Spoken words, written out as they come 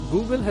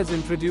Google has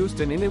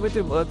introduced an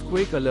innovative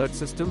earthquake alert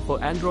system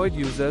for Android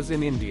users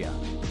in India.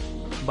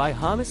 By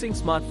harnessing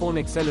smartphone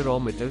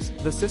accelerometers,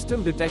 the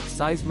system detects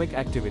seismic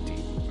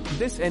activity.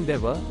 This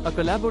endeavor, a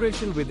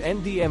collaboration with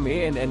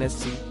NDMA and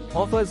NSC,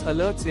 offers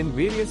alerts in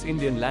various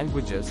Indian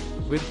languages,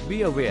 with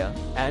Be Aware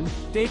and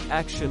Take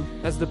Action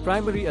as the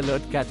primary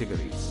alert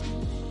categories.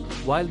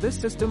 While this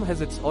system has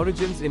its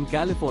origins in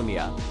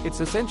California, it's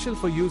essential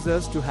for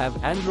users to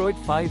have Android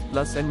 5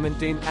 Plus and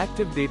maintain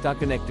active data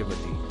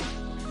connectivity.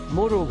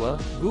 Moreover,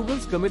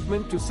 Google's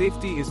commitment to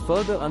safety is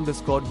further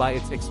underscored by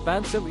its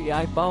expansive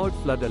AI-powered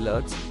flood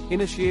alerts,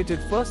 initiated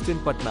first in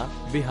Patna,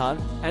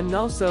 Bihar, and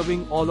now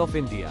serving all of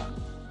India.